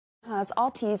as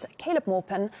RT's Caleb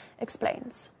Maupin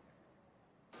explains.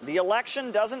 The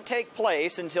election doesn't take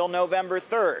place until November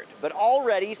 3rd, but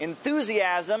already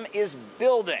enthusiasm is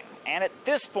building. And at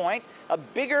this point, a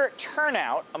bigger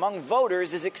turnout among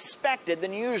voters is expected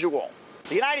than usual.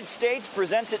 The United States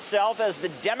presents itself as the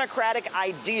democratic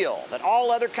ideal that all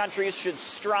other countries should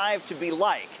strive to be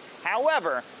like.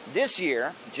 However, this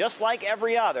year, just like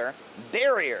every other,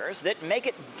 barriers that make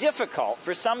it difficult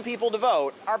for some people to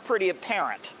vote are pretty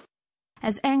apparent.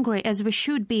 As angry as we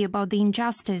should be about the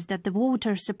injustice that the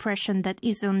voter suppression that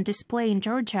is on display in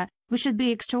Georgia, we should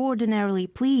be extraordinarily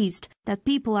pleased that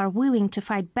people are willing to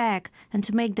fight back and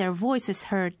to make their voices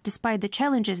heard despite the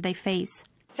challenges they face.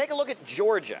 Take a look at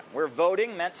Georgia, where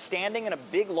voting meant standing in a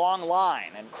big long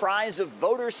line and cries of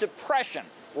voter suppression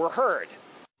were heard.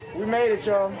 We made it,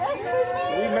 y'all. We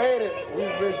made it.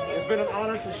 It's been an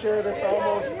honor to share this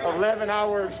almost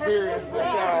 11-hour experience with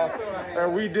y'all,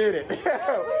 and we did it.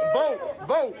 Vote,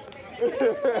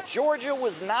 vote. Georgia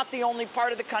was not the only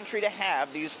part of the country to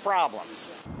have these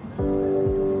problems.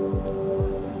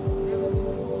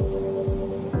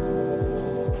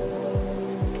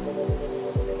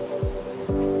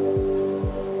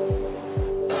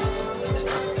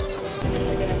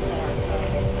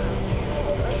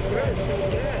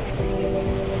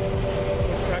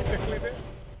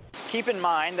 Keep in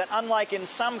mind that unlike in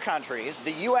some countries,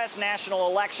 the U.S. national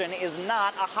election is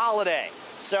not a holiday.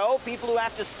 So people who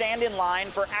have to stand in line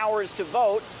for hours to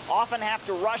vote often have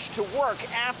to rush to work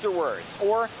afterwards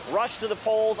or rush to the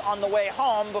polls on the way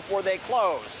home before they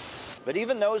close. But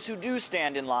even those who do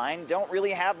stand in line don't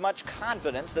really have much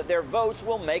confidence that their votes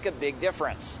will make a big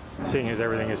difference. Seeing as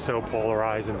everything is so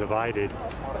polarized and divided,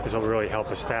 this will really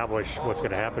help establish what's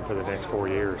going to happen for the next 4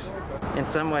 years. In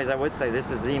some ways, I would say this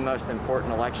is the most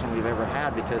important election we've ever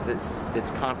had because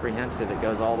it's comprehensive. It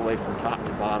goes all the way from top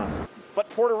to bottom. But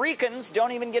Puerto Ricans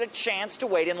don't even get a chance to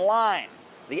wait in line.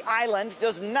 The island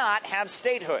does not have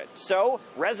statehood, so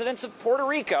residents of Puerto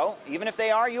Rico, even if they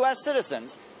are U.S.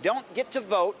 citizens, don't get to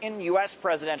vote in U.S.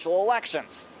 presidential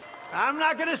elections. I'm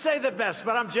not going to say the best,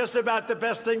 but I'm just about the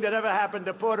best thing that ever happened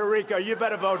to Puerto Rico. You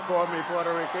better vote for me,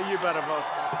 Puerto Rico. You better vote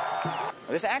for me.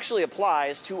 This actually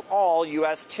applies to all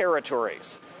U.S.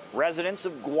 territories. Residents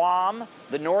of Guam,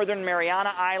 the Northern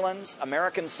Mariana Islands,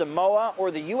 American Samoa,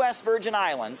 or the U.S. Virgin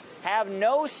Islands have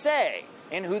no say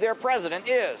in who their president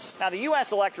is. Now, the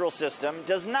U.S. electoral system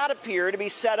does not appear to be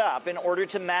set up in order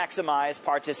to maximize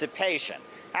participation.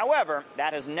 However,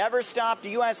 that has never stopped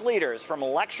U.S. leaders from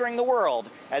lecturing the world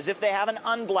as if they have an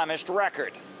unblemished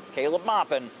record. Caleb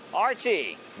Maupin,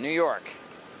 RT, New York.